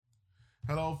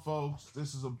Hello, folks.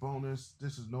 This is a bonus.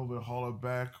 This is Nova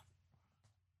Hollaback.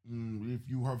 If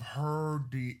you have heard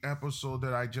the episode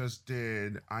that I just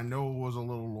did, I know it was a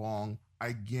little long.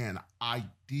 Again, I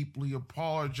deeply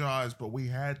apologize, but we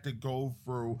had to go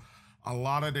through a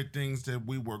lot of the things that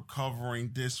we were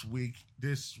covering this week.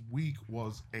 This week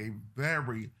was a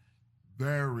very,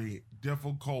 very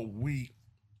difficult week,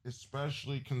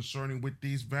 especially concerning with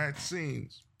these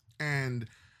vaccines. And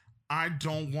I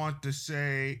don't want to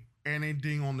say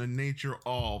anything on the nature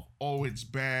of, oh, it's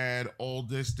bad, all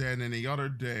this, that, and the other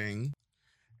thing,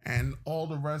 and all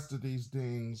the rest of these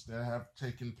things that have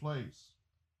taken place.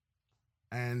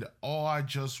 And all I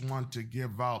just want to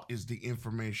give out is the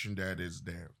information that is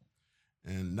there.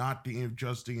 And not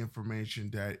just the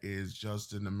information that is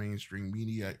just in the mainstream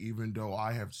media, even though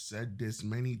I have said this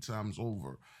many times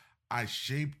over. I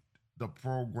shaped the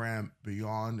program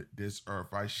Beyond This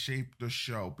Earth. I shaped the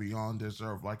show Beyond This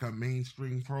Earth like a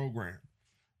mainstream program.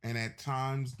 And at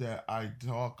times that I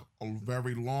talk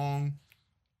very long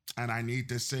and I need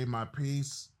to say my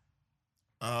piece,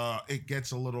 it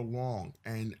gets a little long.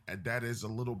 And that is a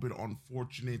little bit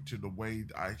unfortunate to the way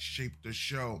I shaped the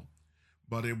show,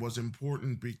 but it was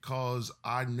important because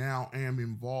I now am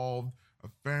involved. A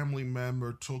family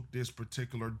member took this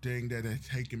particular thing that had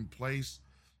taken place.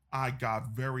 I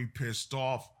got very pissed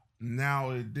off.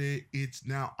 Now it's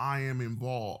now I am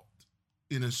involved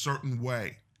in a certain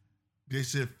way.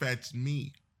 This affects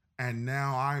me. And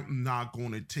now I'm not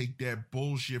going to take that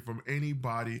bullshit from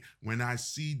anybody when I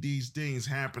see these things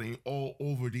happening all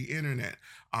over the internet.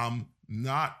 I'm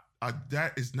not,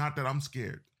 that is not that I'm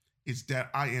scared. It's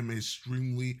that I am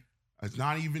extremely, it's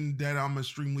not even that I'm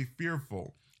extremely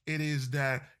fearful. It is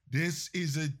that this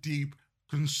is a deep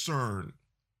concern.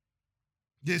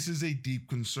 This is a deep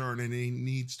concern and it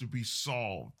needs to be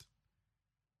solved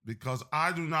because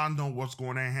I do not know what's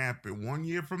going to happen 1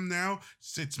 year from now,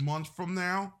 6 months from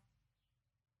now.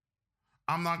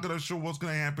 I'm not going to show what's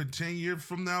going to happen 10 years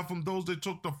from now from those that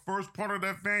took the first part of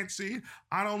that vaccine.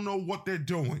 I don't know what they're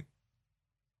doing.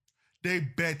 They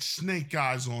bet snake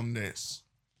eyes on this.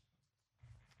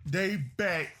 They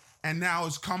bet, and now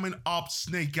it's coming up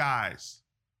snake eyes.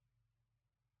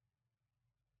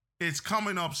 It's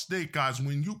coming up snake eyes.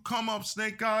 When you come up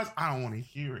snake eyes, I don't want to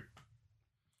hear it.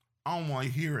 I don't want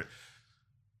to hear it.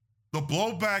 The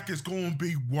blowback is going to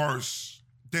be worse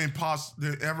than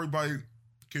everybody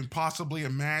can possibly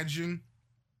imagine.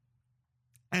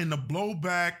 And the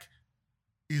blowback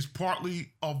is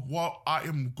partly of what I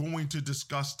am going to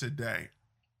discuss today.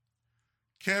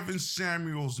 Kevin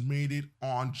Samuels made it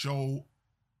on Joe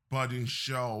Budden's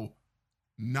show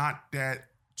not that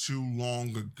too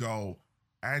long ago.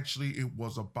 Actually, it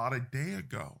was about a day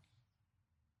ago.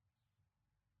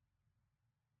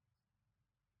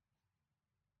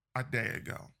 A day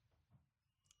ago.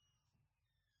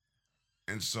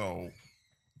 And so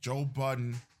Joe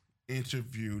Budden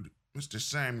interviewed Mr.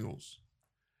 Samuels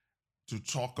to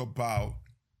talk about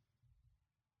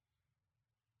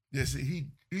this. He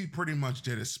pretty much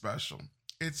did a special.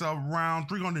 It's around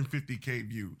 350K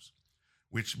views,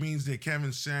 which means that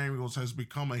Kevin Samuels has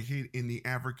become a hit in the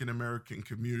African American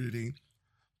community,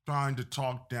 trying to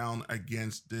talk down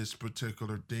against this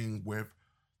particular thing with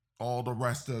all the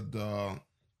rest of the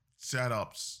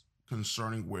setups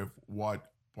concerning with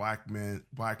what black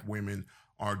women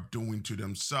are doing to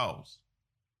themselves.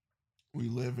 We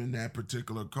live in that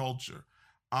particular culture.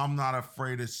 I'm not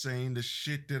afraid of saying the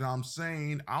shit that I'm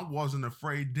saying. I wasn't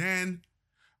afraid then.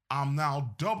 I'm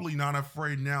now doubly not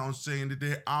afraid now and saying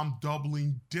that I'm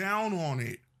doubling down on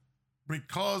it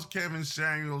because Kevin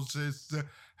Samuels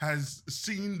has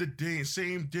seen the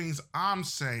same things I'm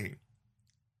saying.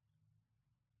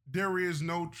 There is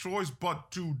no choice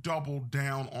but to double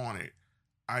down on it.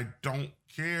 I don't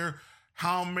care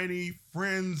how many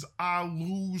friends I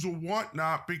lose or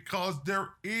whatnot because there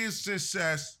is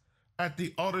success at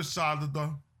the other side of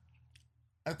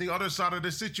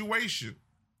the situation.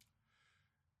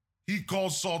 He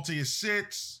calls Salty a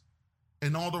six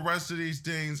and all the rest of these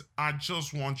things. I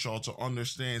just want y'all to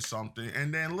understand something.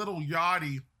 And then Little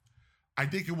Yachty, I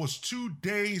think it was 2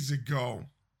 days ago.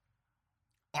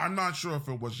 I'm not sure if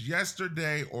it was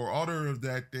yesterday or other of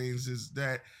that things, is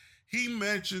that he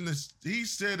mentioned this, he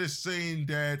said a saying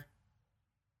that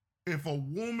if a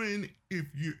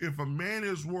man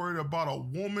is worried about a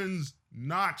woman's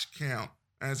notch count,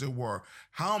 as it were,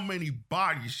 how many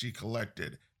bodies she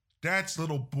collected, that's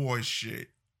little boy shit.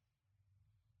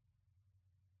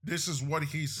 This is what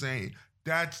he's saying.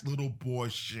 That's little boy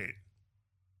shit.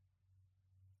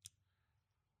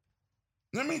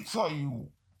 Let me tell you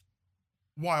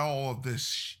why all of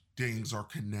these things are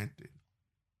connected.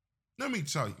 Let me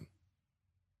tell you.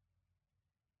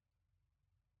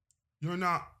 You're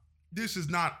not, this is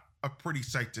not a pretty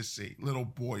sight to see. Little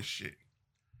boy shit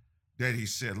that he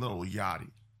said, Little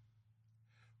Yachty,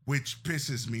 which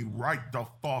pisses me right the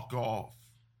fuck off.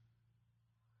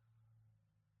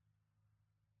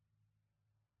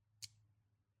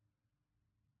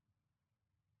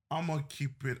 I'm gonna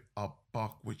keep it a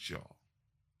buck with y'all.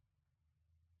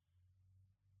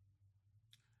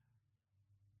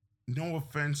 No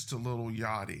offense to Little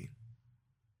Yachty,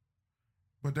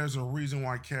 but there's a reason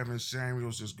why Kevin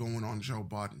Samuels is going on Joe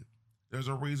Budden. There's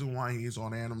a reason why he's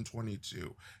on Adam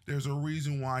 22. There's a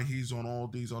reason why he's on all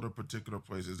these other particular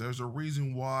places. There's a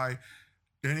reason why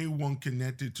anyone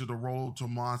connected to the Rollo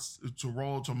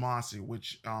Tomasi,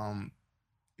 which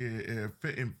it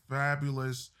fit in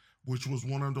Fabulous, which was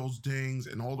one of those things,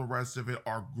 and all the rest of it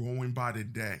are growing by the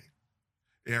day.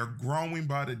 They're growing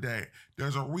by the day.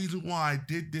 There's a reason why I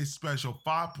did this special,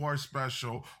 5-part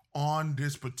special on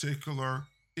this particular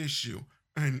issue.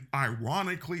 And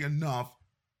ironically enough,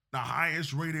 the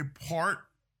highest rated part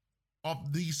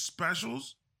of these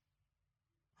specials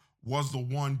was the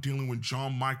one dealing with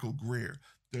John Michael Greer.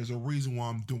 There's a reason why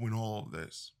I'm doing all of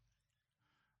this.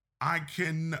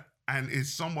 And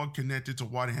it's somewhat connected to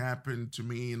what happened to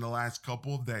me in the last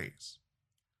couple of days.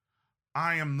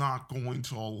 I am not going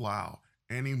to allow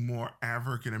any more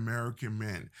African American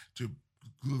men to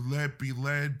be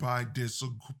led by this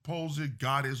supposed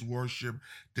goddess worship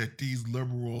that these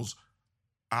liberals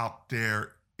out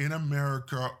there in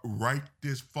America right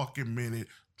this fucking minute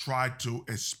try to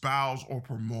espouse or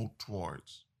promote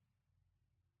towards.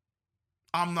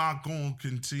 I'm not going to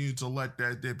continue to let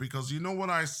that there, because you know what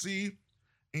I see,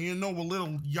 and you know what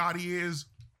Little Yachty is?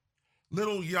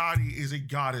 Little Yachty is a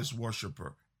goddess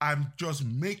worshiper. I just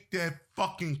make that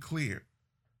fucking clear.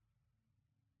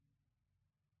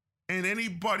 And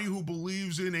anybody who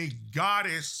believes in a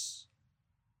goddess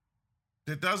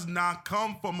that does not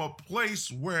come from a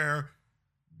place where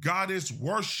goddess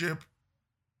worship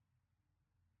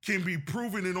can be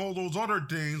proven in all those other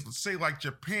things, let's say like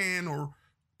Japan or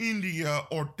India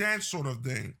or that sort of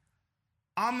thing,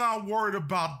 I'm not worried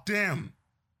about them.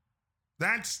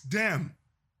 That's them.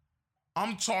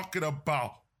 I'm talking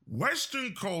about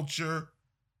Western culture,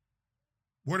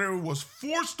 whether it was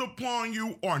forced upon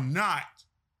you or not.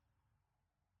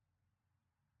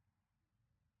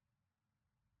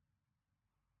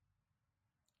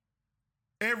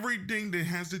 Everything that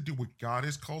has to do with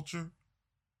goddess culture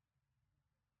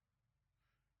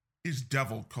is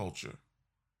devil culture.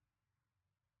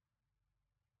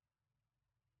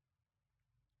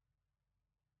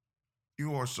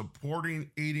 You are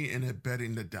supporting, aiding, and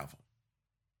abetting the devil.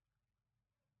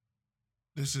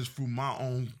 This is through my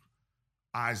own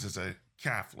eyes as a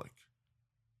Catholic.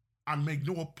 I make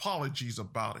no apologies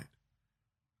about it.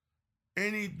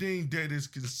 Anything that is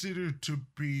considered to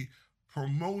be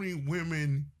promoting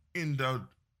women in the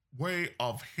way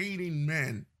of hating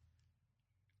men,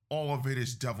 all of it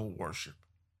is devil worship.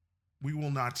 We will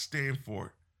not stand for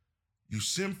it. You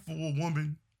sinful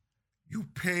woman, you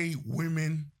pay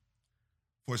women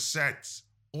for sex,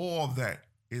 all of that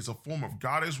is a form of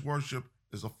goddess worship,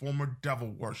 is a form of devil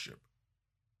worship.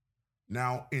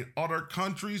 Now, in other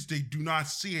countries, they do not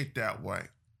see it that way.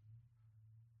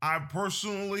 I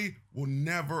personally will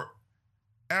never,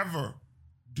 ever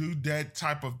do that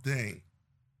type of thing.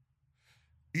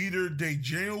 Either they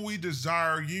genuinely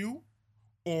desire you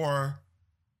or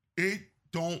it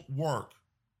don't work.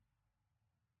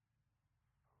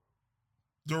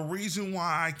 The reason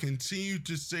why I continue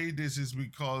to say this is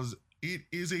because it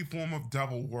is a form of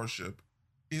devil worship,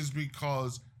 is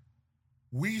because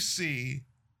we see,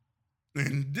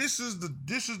 and this is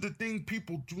the thing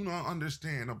people do not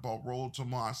understand about Rollo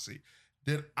Tomasi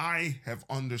that I have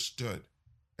understood,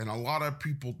 and a lot of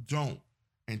people don't,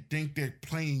 and think they're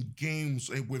playing games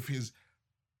with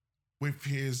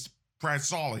his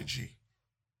phraseology.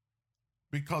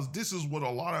 Because this is what a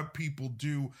lot of people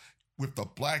do with the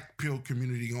black pill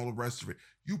community and all the rest of it.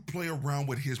 You play around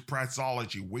with his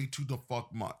phraseology way too the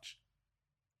fuck much.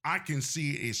 I can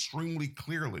see it extremely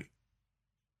clearly.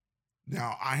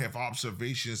 Now, I have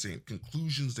observations and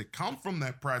conclusions that come from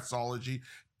that phraseology.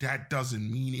 That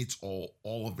doesn't mean it's all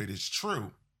of it is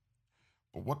true.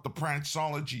 But what the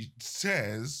phraseology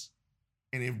says,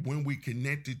 and when we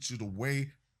connect it to the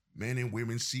way men and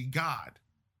women see God,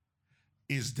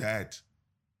 is that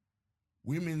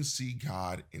women see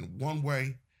God in one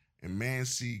way and men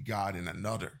see God in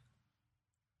another.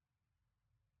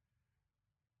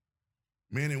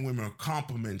 Men and women are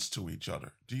complements to each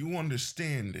other. Do you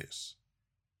understand this?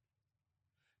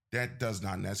 That does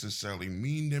not necessarily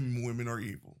mean that women are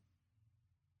evil.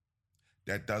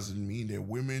 That doesn't mean that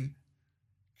women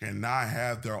cannot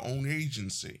have their own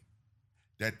agency.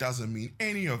 That doesn't mean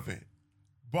any of it.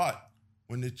 But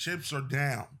when the chips are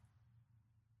down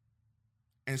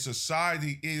and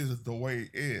society is the way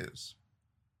it is,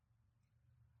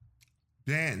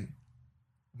 then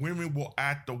women will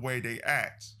act the way they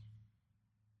act.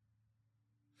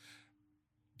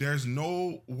 There's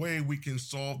no way we can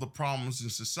solve the problems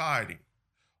in society.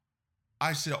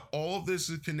 I said all of this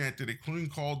is connected, including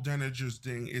Carl Denninger's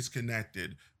thing is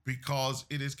connected because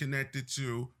it is connected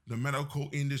to the medical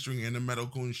industry and the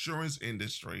medical insurance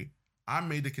industry. I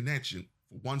made the connection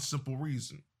for one simple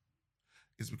reason.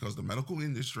 It's because the medical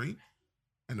industry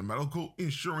and the medical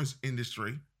insurance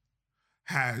industry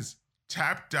has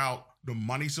tapped out the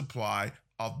money supply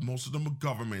of most of the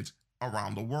governments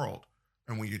around the world.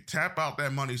 And when you tap out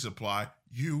that money supply,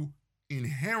 you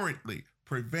inherently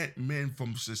prevent men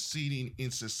from succeeding in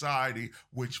society,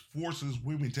 which forces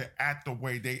women to act the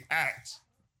way they act.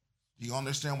 Do you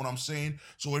understand what I'm saying?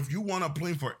 So if you want to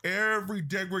blame for every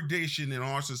degradation in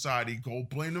our society, go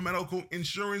blame the medical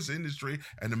insurance industry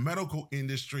and the medical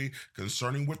industry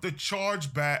concerning with the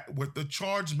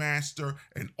charge master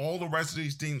and all the rest of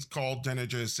these things Carl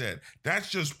Denninger has said. That's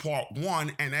just part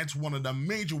one, and that's one of the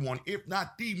major one, if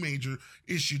not the major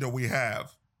issue that we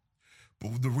have.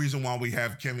 But the reason why we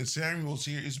have Kevin Samuels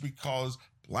here is because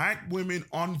black women,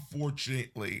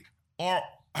 unfortunately,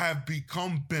 have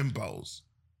become bimbos.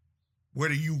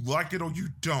 Whether you like it or you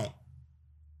don't.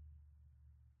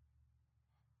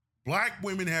 Black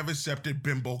women have accepted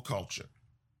bimbo culture,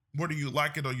 whether you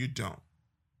like it or you don't.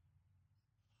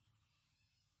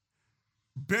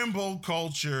 Bimbo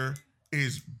culture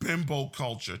is bimbo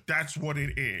culture. That's what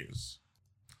it is.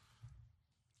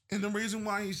 And the reason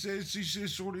why he says she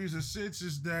says Shorty is a six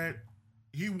is that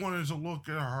he wanted to look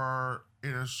at her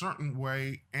in a certain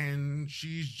way, and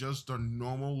she's just a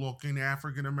normal looking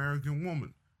African American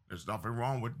woman. There's nothing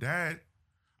wrong with that.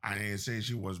 I didn't say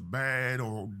she was bad,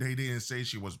 or they didn't say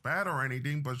she was bad or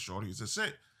anything, but Shorty's a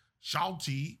six.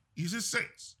 Shawty is a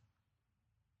six.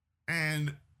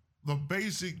 And the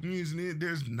basic reason is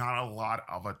there's not a lot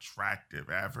of attractive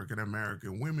African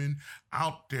American women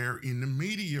out there in the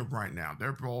media right now.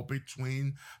 They're all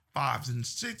between 5s and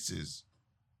 6s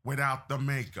without the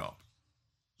makeup.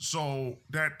 So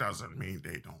that doesn't mean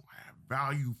they don't have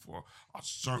value for a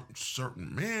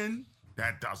certain men.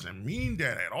 That doesn't mean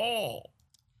that at all.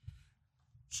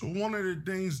 So one of the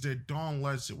things that Dawn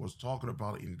Leslie was talking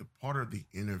about in the part of the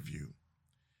interview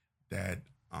that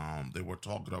they were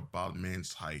talking about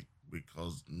men's height,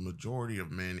 because the majority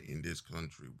of men in this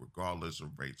country, regardless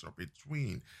of race, are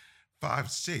between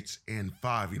 5'6" and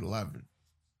 5'11",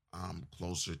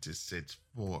 closer to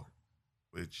 6'4",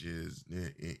 which is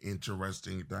an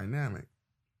interesting dynamic.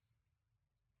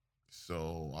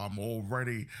 So I'm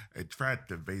already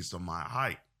attractive based on my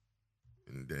height.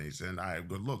 And they said I have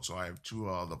good looks, so I have 2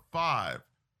 out of the 5.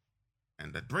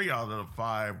 And the 3 out of the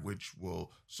 5, which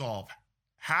will solve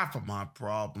half of my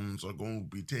problems, are going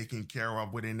to be taken care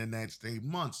of within the next 8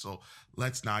 months. So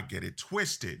let's not get it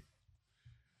twisted.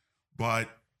 But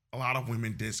a lot of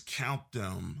women discount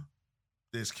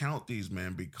these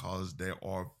men because they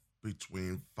are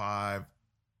between 5'7"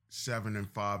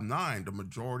 and 5'9". The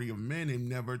majority of men have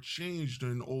never changed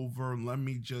in over, let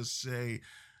me just say,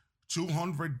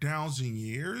 200,000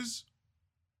 years.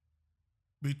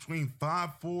 Between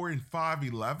 5'4" and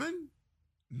 5'11".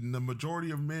 The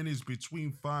majority of men is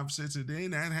between 5'6", and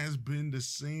then that has been the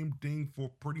same thing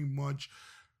for pretty much,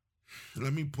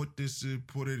 let me put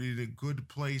it in a good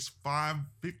place,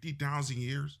 50,000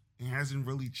 years. It hasn't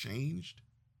really changed.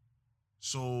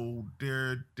 So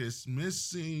they're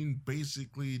dismissing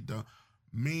basically the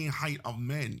mean height of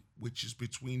men, which is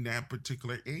between that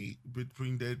particular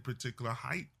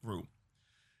height group.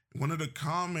 One of the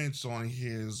comments on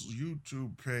his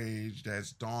YouTube page,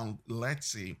 that's Dawn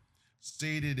Leslie,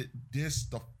 stated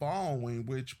the following,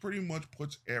 which pretty much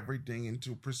puts everything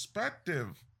into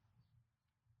perspective.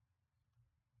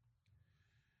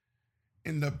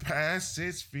 In the past,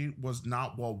 6 feet was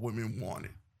not what women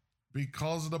wanted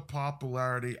because of the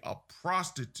popularity of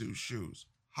prostitute shoes,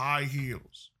 high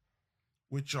heels,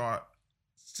 which are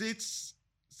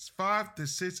 5 to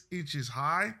 6 inches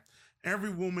high.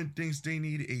 Every woman thinks they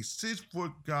need a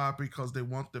 6-foot guy because they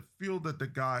want to feel that the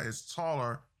guy is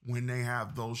taller when they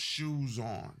have those shoes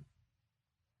on.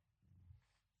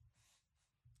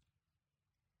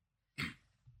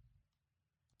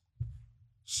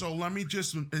 So let me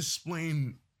just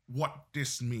explain what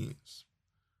this means.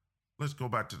 Let's go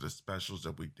back to the specials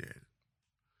that we did.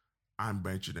 I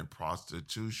mentioned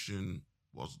prostitution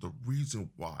was the reason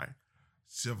why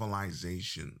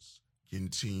civilizations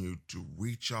continue to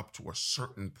reach up to a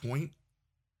certain point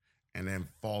and then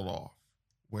fall off.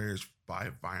 whereas by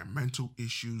environmental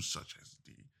issues such as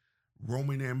the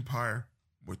Roman Empire,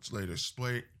 which later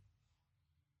split,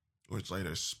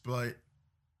 the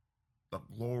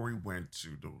glory went to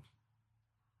the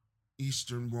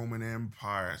Eastern Roman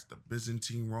Empire, as the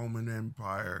Byzantine Roman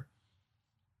Empire,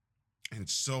 and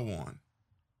so on.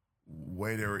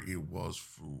 Whether it was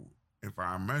through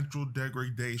environmental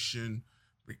degradation,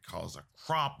 because of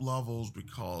crop levels,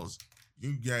 because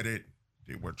you get it,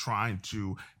 they were trying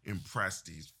to impress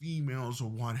these females or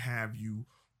what have you,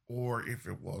 or if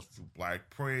it was through Black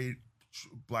Plague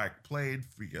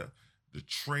via the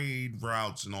trade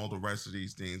routes and all the rest of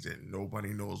these things, and nobody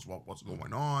knows what was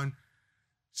going on.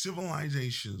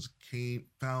 Civilizations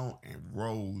fell and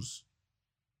rose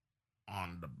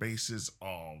on the basis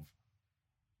of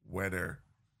whether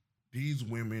these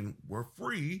women were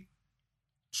free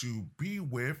to be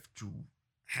with, to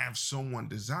have someone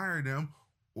desire them,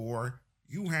 or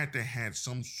you had to have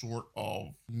some sort of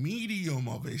medium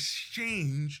of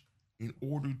exchange in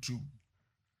order to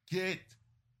get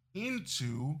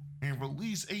into and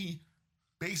release a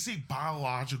basic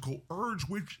biological urge,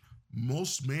 which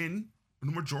most men,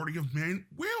 the majority of men,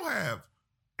 will have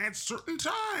at certain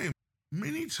times.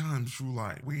 Many times through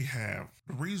life, we have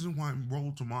the reason why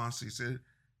Rollo Tomassi said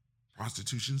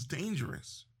prostitution's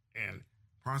dangerous. And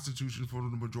prostitution for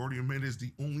the majority of men is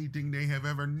the only thing they have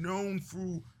ever known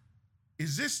from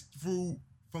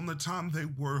the time they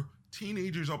were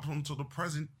teenagers up until the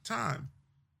present time,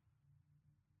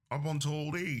 up until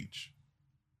old age.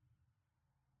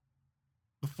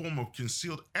 The form of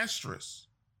concealed estrus,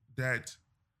 that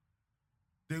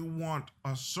they want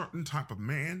a certain type of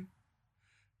man,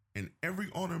 and every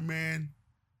other man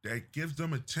that gives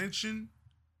them attention,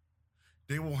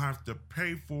 they will have to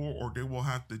pay for, or they will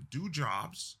have to do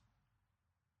jobs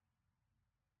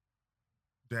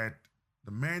that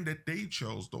the man that they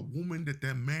chose, the woman that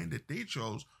man that they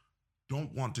chose,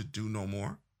 don't want to do no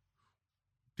more,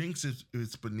 thinks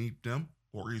it's beneath them,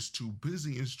 or is too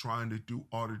busy and is trying to do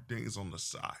other things on the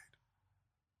side.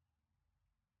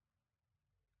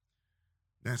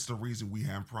 That's the reason we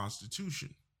have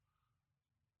prostitution.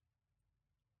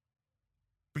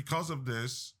 Because of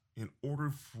this, in order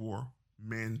for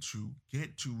men to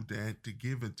get to that, to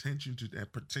give attention to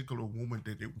that particular woman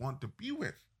that they want to be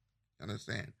with,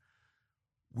 understand,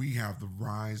 we have the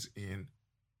rise in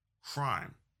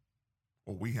crime,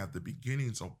 or we have the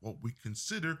beginnings of what we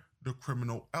consider the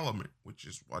criminal element, which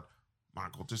is what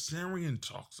Michael Tsarion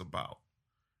talks about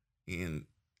and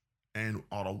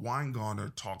Otto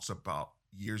Weingarten talks about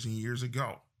years and years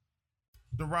ago.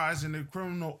 The rise in the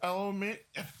criminal element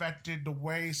affected the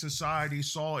way society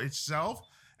saw itself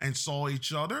and saw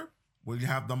each other. We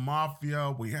have the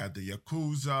mafia, we had the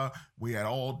Yakuza, we had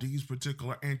all these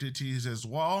particular entities as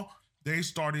well. They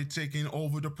started taking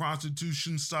over the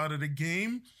prostitution side of the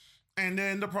game. And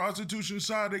then the prostitution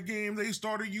side of the game, they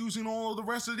started using all of the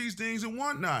rest of these things and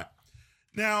whatnot.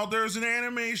 Now, there's an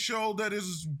anime show that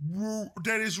is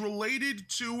related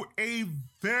to a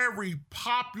very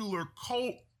popular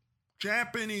cult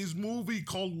Japanese movie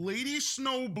called Lady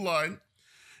Snowblood.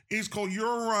 It's called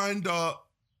Yurun,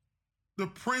 the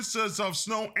Princess of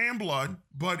Snow and Blood,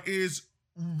 but is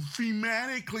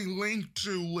thematically linked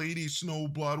to Lady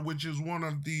Snowblood, which is one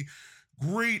of the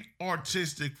great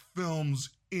artistic films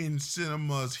in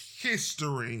cinema's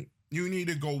history. You need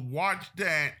to go watch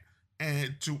that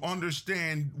and to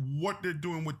understand what they're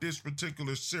doing with this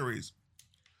particular series.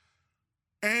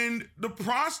 And the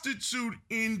prostitute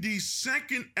in the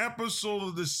second episode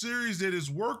of the series that is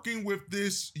working with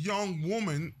this young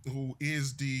woman who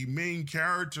is the main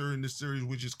character in the series,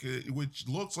 which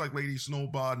looks like Lady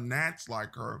Snowblood and acts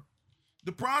like her.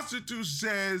 The prostitute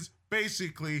says,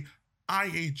 basically, I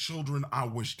hate children. I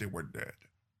wish they were dead.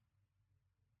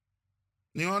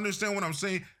 You understand what I'm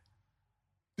saying?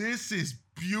 This is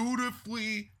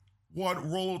beautifully what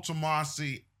Rollo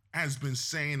Tomassi has been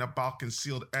saying about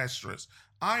concealed estrus.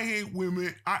 I hate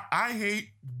women. I hate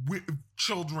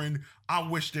children. I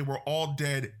wish they were all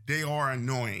dead. They are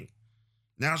annoying.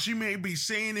 Now, she may be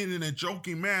saying it in a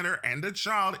joking manner, and the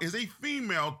child is a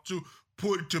female to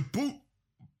boot,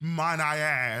 might I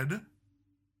add.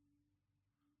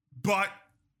 But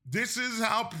this is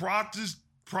how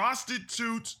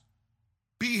prostitutes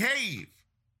behave.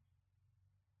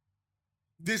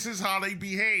 This is how they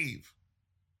behave.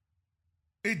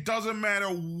 It doesn't matter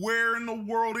where in the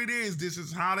world it is. This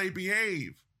is how they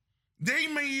behave. They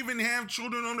may even have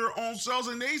children on their own selves,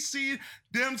 and they see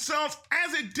themselves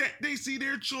as they see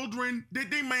their children that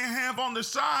they may have on the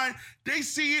side. They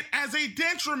see it as a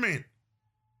detriment.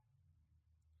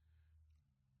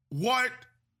 What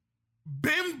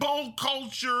bimbo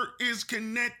culture is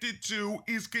connected to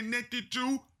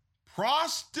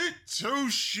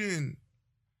prostitution.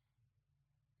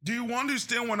 Do you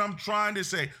understand what I'm trying to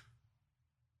say?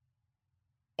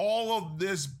 All of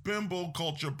this bimbo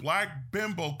culture, black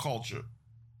bimbo culture,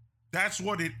 that's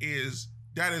what it is.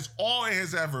 That is all it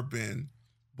has ever been.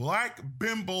 Black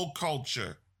bimbo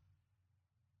culture.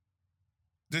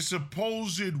 The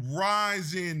supposed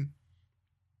rise in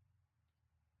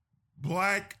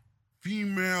black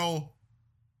female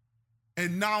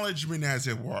acknowledgement, as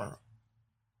it were.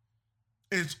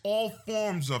 It's all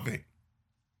forms of it.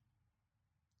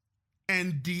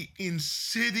 And the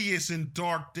insidious and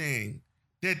dark thing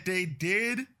that they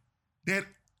did, that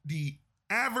the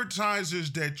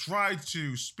advertisers that tried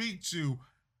to speak to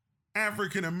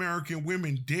African American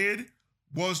women did,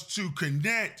 was to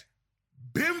connect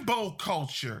bimbo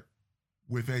culture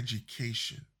with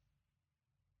education.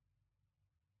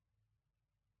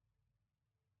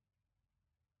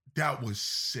 That was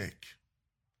sick.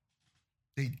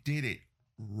 They did it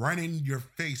right in your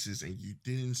faces and you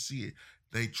didn't see it.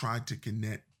 They tried to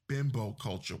connect bimbo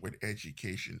culture with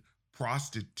education,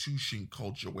 prostitution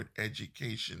culture with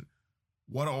education.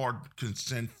 What are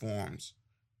consent forms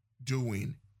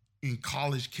doing in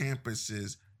college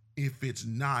campuses if it's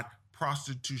not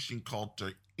prostitution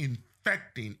culture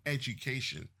infecting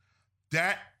education?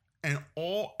 That and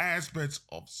all aspects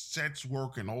of sex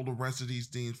work and all the rest of these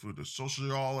things, through the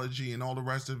sociology and all the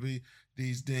rest of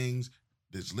these things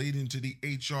that's leading to the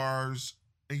HR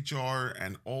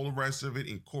and all the rest of it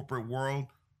in corporate world,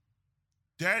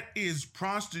 that is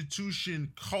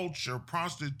prostitution culture,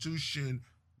 prostitution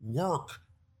work,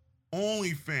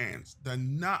 OnlyFans, the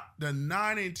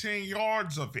 9 and 10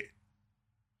 yards of it,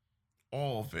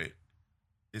 all of it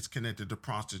is connected to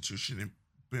prostitution and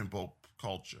bimbo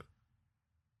culture.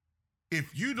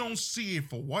 If you don't see it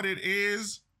for what it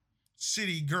is,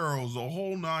 city girls, the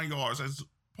whole 9 yards, as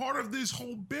part of this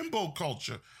whole bimbo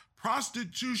culture,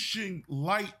 prostitution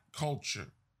light culture,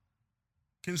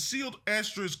 concealed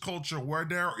estrus culture, where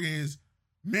there is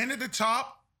men at the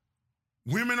top,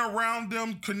 women around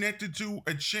them connected to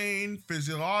a chain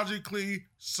physiologically,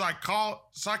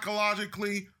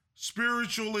 psychologically,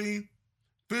 spiritually,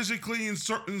 physically in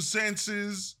certain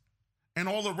senses, and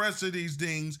all the rest of these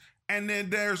things. And then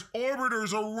there's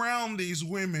orbiters around these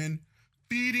women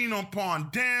feeding upon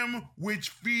them, which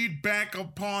feed back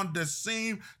upon the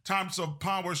same types of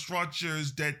power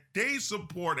structures that they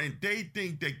support and they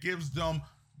think that gives them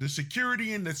the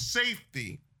security and the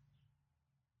safety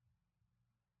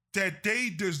that they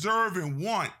deserve and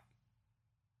want.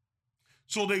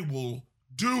 So they will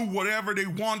do whatever they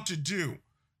want to do.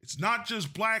 It's not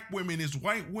just black women, it's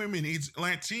white women, it's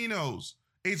Latinos,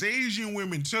 it's Asian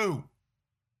women too.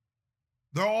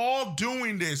 They're all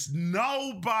doing this.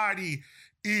 Nobody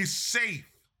is safe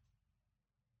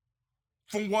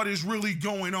from what is really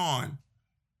going on.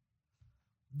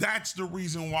 That's the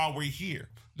reason why we're here.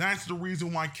 That's the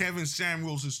reason why Kevin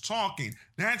Samuels is talking.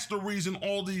 That's the reason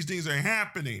all these things are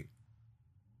happening.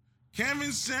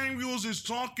 Kevin Samuels is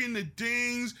talking the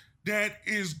things that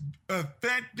is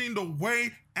affecting the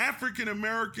way African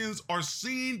Americans are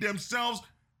seeing themselves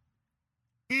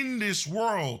in this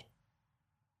world.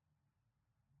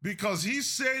 Because he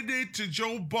said it to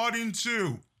Joe Budden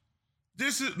too.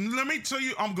 Let me tell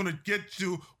you, I'm gonna get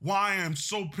to why I'm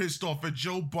so pissed off at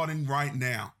Joe Budden right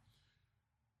now.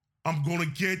 I'm really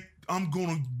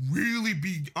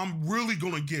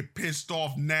gonna get pissed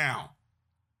off now.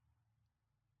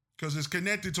 Because it's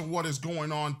connected to what is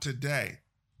going on today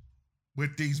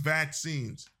with these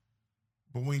vaccines.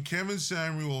 But when Kevin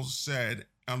Samuels said,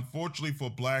 unfortunately for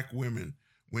black women,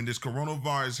 when this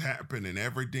coronavirus happened and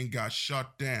everything got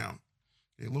shut down,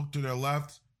 they looked to their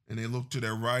left and they looked to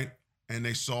their right and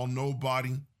they saw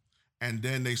nobody. And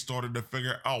then they started to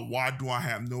figure out, why do I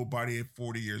have nobody at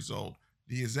 40 years old?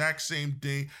 The exact same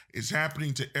thing is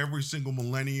happening to every single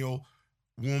millennial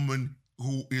woman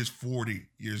who is 40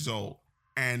 years old.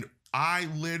 And I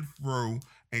lived through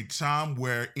a time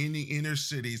where in the inner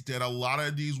cities that a lot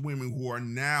of these women who are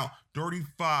now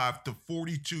 35 to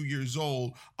 42 years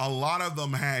old, a lot of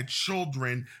them had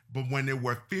children, but when they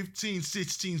were 15,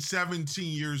 16, 17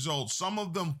 years old, some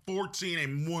of them 14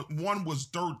 and one was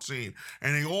 13,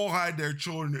 and they all had their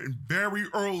children very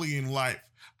early in life.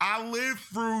 I lived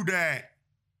through that.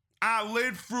 I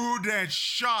lived through that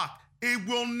shock. It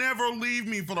will never leave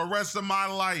me for the rest of my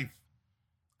life.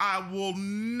 I will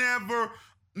never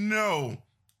know.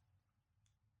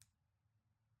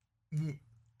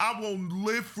 I will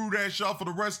live through that show for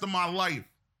the rest of my life.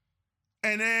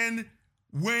 And then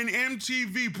when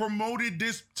MTV promoted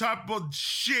this type of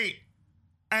shit,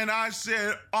 And I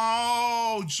said,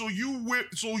 oh, so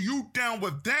you down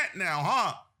with that now,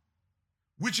 huh?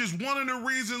 Which is one of the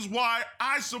reasons why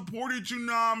I supported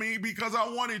Toonami, because I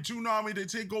wanted Toonami to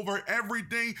take over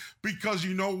everything. Because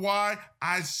you know why?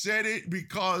 I said it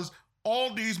because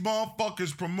all these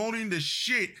motherfuckers promoting the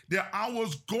shit that I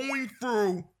was going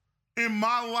through in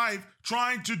my life,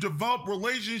 trying to develop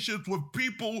relationships with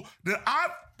people that I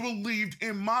believed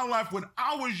in my life when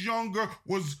I was younger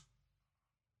was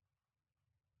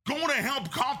going to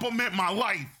help complement my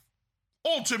life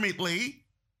ultimately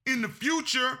in the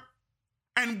future,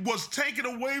 and was taken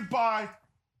away by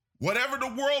whatever the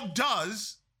world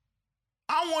does.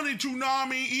 I wanted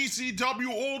Toonami, ECW,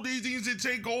 all these things to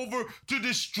take over to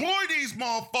destroy these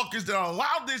motherfuckers that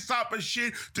allowed this type of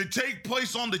shit to take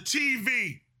place on the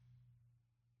TV.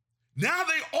 Now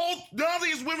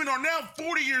these women are now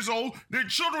 40 years old. Their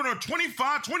children are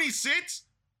 25, 26.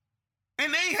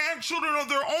 And they have children of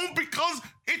their own because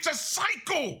it's a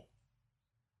cycle.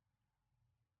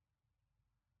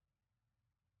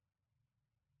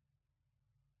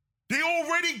 They're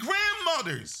already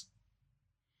grandmothers.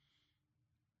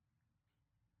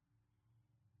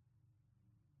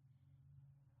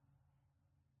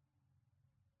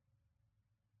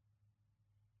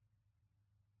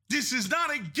 This is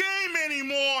not a game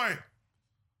anymore.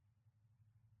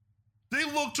 They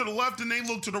looked to the left and they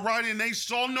looked to the right and they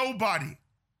saw nobody.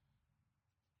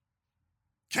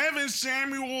 Kevin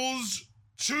Samuels,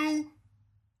 to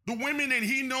the women that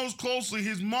he knows closely,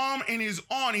 his mom and his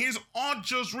aunt. His aunt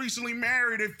just recently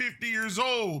married at 50 years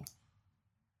old.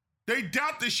 They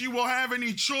doubt that she will have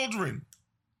any children.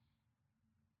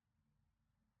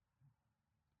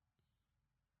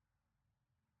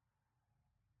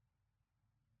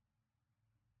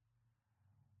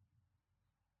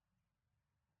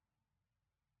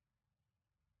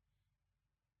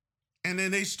 And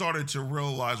then they started to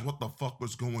realize what the fuck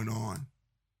was going on.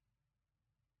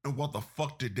 And what the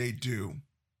fuck did they do?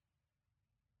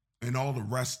 And all the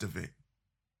rest of it.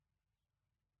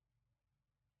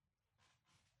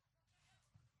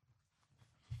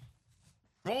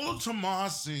 Rollo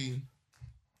Tomasi,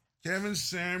 Kevin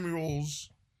Samuels,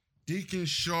 Deacon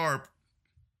Sharp,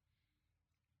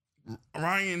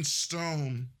 Ryan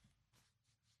Stone,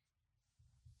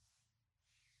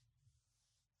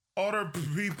 other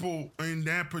people in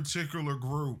that particular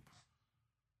group,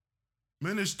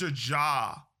 Minister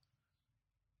Ja,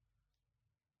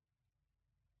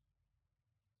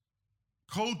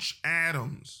 Coach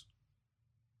Adams,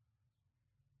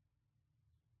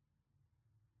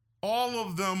 all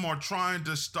of them are trying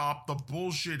to stop the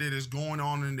bullshit that is going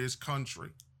on in this country.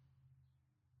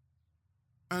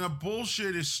 And the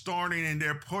bullshit is starting and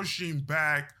they're pushing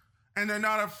back and they're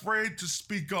not afraid to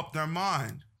speak up their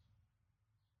mind.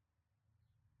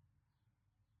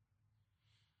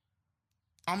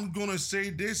 I'm going to say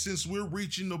this since we're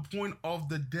reaching the point of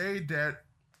the day that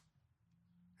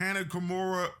Hana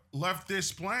Kimura left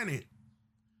this planet.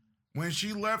 When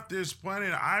she left this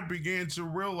planet, I began to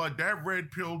realize that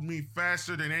red pilled me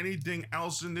faster than anything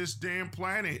else in this damn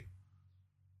planet.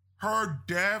 Her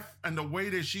death and the way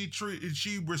that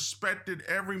she respected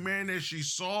every man that she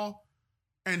saw,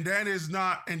 and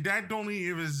that don't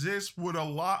even exist with a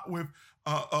lot with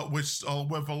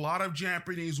a lot of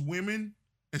Japanese women,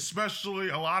 especially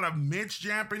a lot of mixed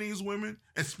Japanese women,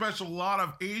 especially a lot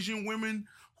of Asian women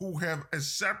who have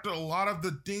accepted a lot of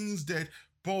the things that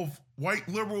both white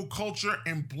liberal culture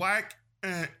and black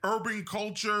and urban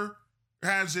culture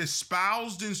has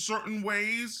espoused in certain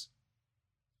ways.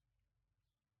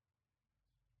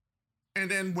 And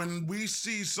then when we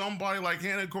see somebody like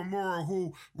Hana Kimura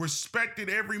who respected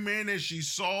every man that she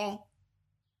saw,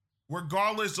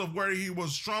 regardless of whether he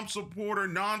was Trump supporter,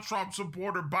 non-Trump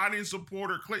supporter, Biden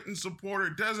supporter, Clinton supporter,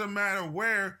 it doesn't matter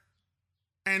where,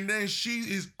 and then she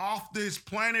is off this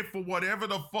planet for whatever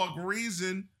the fuck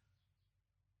reason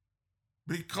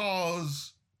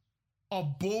because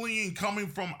of bullying coming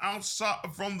from outside,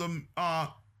 from the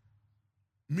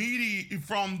media,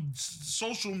 from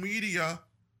social media,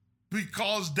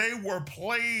 because they were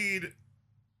played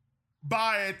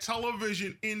by a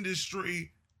television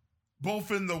industry,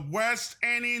 both in the West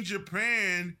and in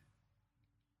Japan,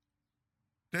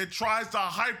 that tries to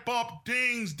hype up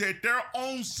things that their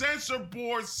own censor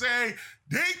board say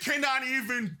they cannot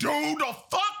even do the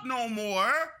fuck no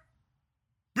more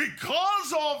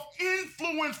because of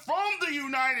influence from the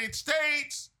United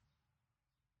States.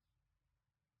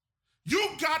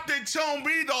 You got to tell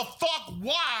me the fuck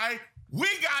why we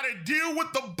got to deal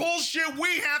with the bullshit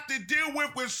we have to deal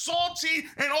with Salty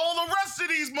and all the rest of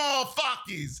these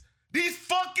motherfuckers. These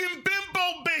fucking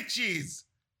bimbo bitches.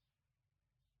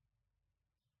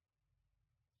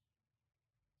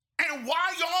 And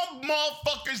why y'all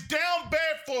motherfuckers down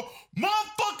bad for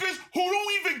motherfuckers who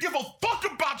don't even give a fuck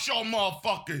about y'all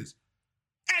motherfuckers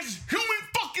as human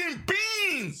fucking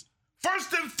beings,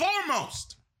 first and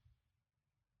foremost.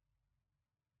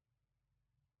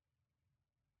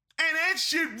 And that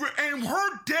shit, and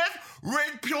her death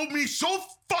red pilled me so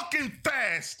fucking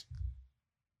fast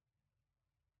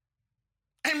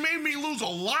and made me lose a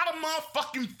lot of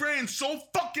motherfucking friends so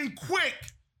fucking quick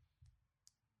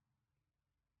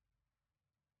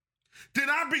that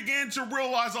I began to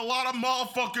realize a lot of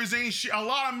motherfuckers ain't shit. A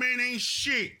lot of men ain't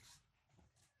shit.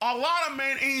 A lot of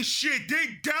men ain't shit.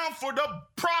 They down for the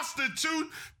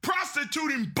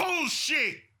prostituting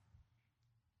bullshit.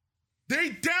 They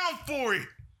down for it.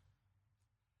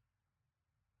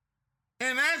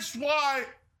 And that's why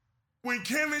when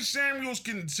Kevin Samuels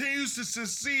continues to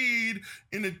succeed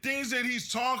in the things that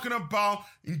he's talking about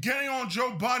and getting on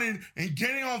Joe Budden and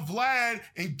getting on Vlad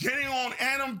and getting on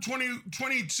Adam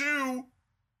 2022,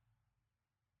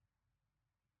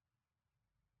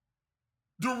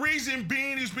 the reason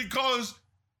being is because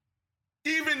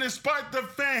even despite the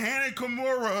fact Hana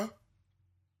Kimura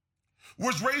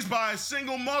was raised by a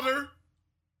single mother,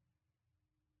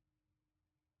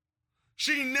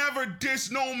 she never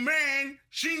dissed no man.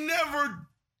 She never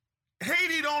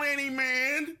hated on any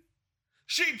man.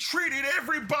 She treated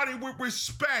everybody with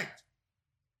respect.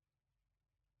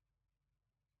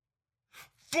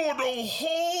 For the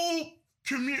whole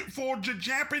community, for the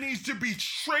Japanese to be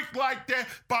tricked like that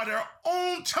by their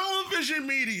own television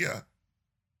media.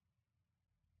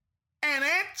 And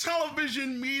that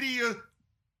television media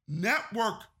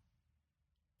network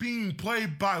being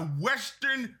played by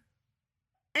Western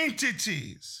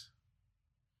entities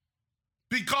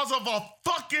because of a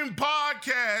fucking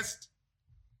podcast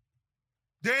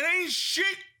that ain't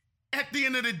shit at the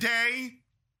end of the day.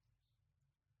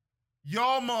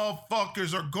 Y'all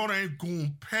motherfuckers are gonna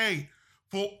pay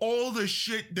for all the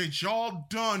shit that y'all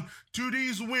done to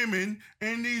these women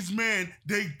and these men.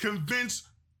 They convinced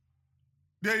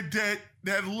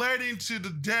that led into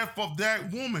the death of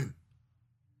that woman.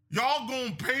 Y'all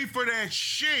gonna pay for that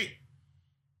shit.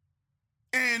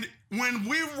 And when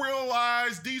we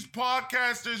realize these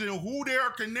podcasters and who they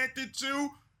are connected to,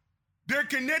 they're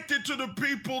connected to the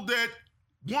people that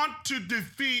want to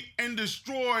defeat and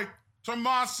destroy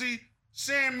Tomasi,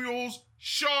 Samuels,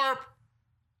 Sharp,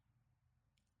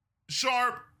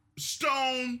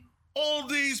 Stone, all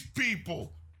these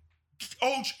people,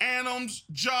 Och Adams,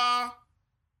 Ja,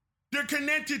 they're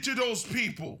connected to those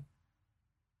people.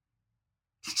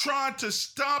 Trying to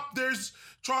stop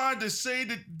trying to say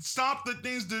that, stop the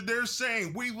things that they're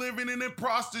saying. We living in a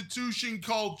prostitution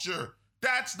culture.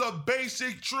 That's the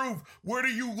basic truth. Whether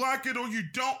you like it or you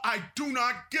don't, I do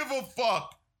not give a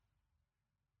fuck.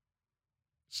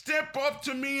 Step up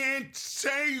to me and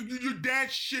say you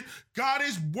that shit. God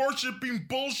is worshiping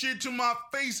bullshit to my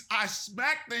face. I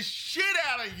smack the shit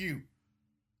out of you.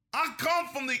 I come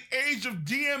from the age of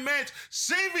DMX,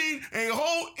 saving a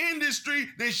whole industry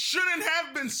that shouldn't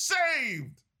have been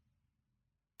saved.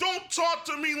 Don't talk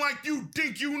to me like you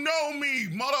think you know me,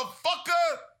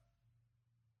 motherfucker.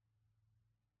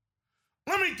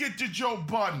 Let me get to Joe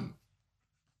Budden.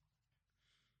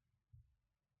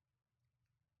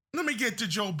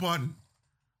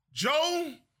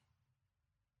 Joe,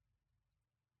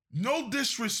 no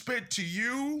disrespect to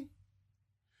you.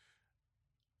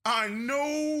 I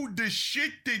know the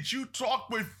shit that you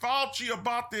talk with Fauci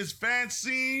about this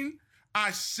vaccine. I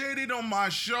said it on my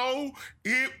show.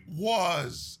 It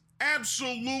was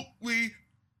absolutely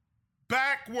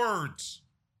backwards.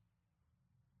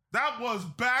 That was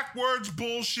backwards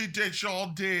bullshit that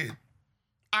y'all did.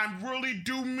 I really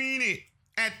do mean it.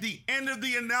 At the end of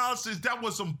the analysis, that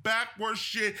was some backwards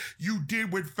shit you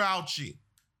did with Fauci.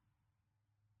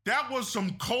 That was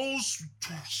some code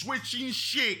switching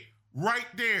shit right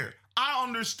there. I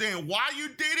understand why you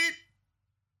did it,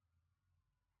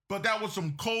 but that was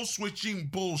some code switching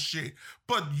bullshit.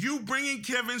 But you bringing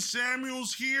Kevin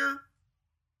Samuels here,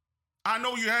 I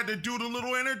know you had to do the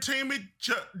little entertainment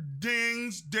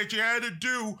things that you had to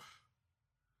do.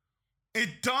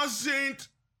 It doesn't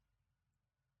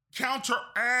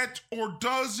counteract or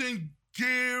doesn't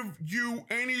give you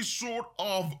any sort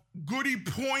of goody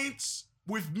points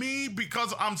with me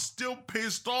because I'm still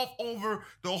pissed off over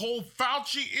the whole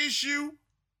Fauci issue,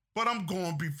 but I'm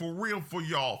going to be for real for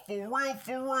y'all. For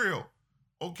real.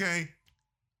 Okay?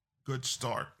 Good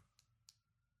start.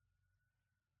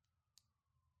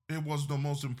 It was the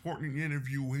most important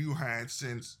interview you had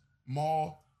since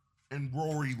Mal and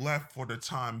Rory left for the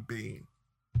time being.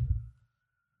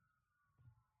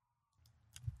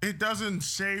 It doesn't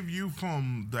save you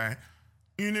from that,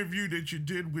 interview that you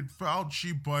did with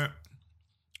Fauci, but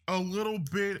a little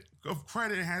bit of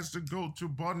credit has to go to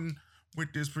Button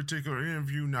with this particular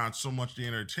interview. Not so much the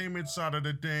entertainment side of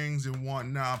the things and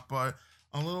whatnot, but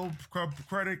a little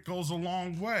credit goes a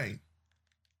long way.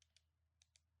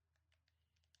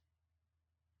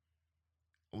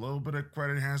 A little bit of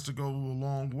credit has to go a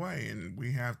long way, and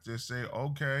we have to say,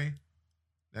 okay,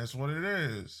 that's what it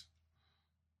is.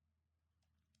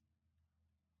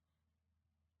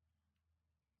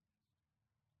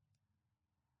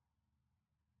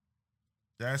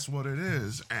 That's what it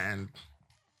is, and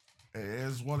it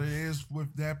is what it is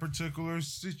with that particular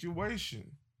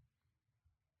situation.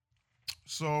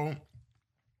 So,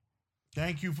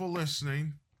 thank you for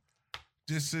listening.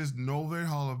 This is Novid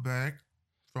Hollaback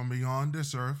from Beyond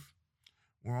This Earth.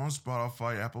 We're on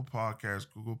Spotify, Apple Podcasts,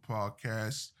 Google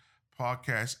Podcasts,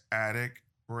 Podcast Addict,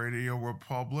 Radio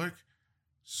Republic.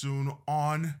 Soon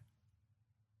on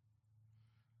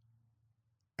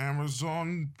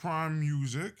Amazon Prime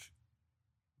Music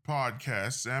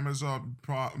Podcasts, Amazon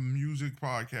Prime Music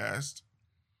Podcast,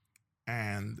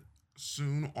 and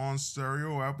soon on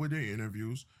Stereo app with the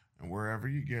interviews and wherever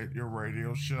you get your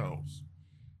radio shows.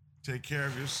 Take care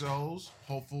of yourselves.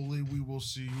 Hopefully, we will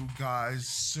see you guys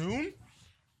soon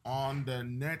on the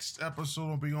next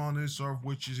episode of Beyond This Earth,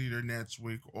 which is either next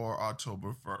week or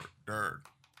October 3rd.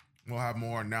 We'll have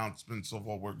more announcements of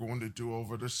what we're going to do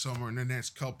over the summer in the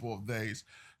next couple of days.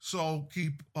 So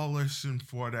keep a listen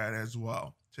for that as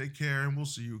well. Take care, and we'll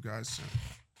see you guys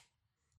soon.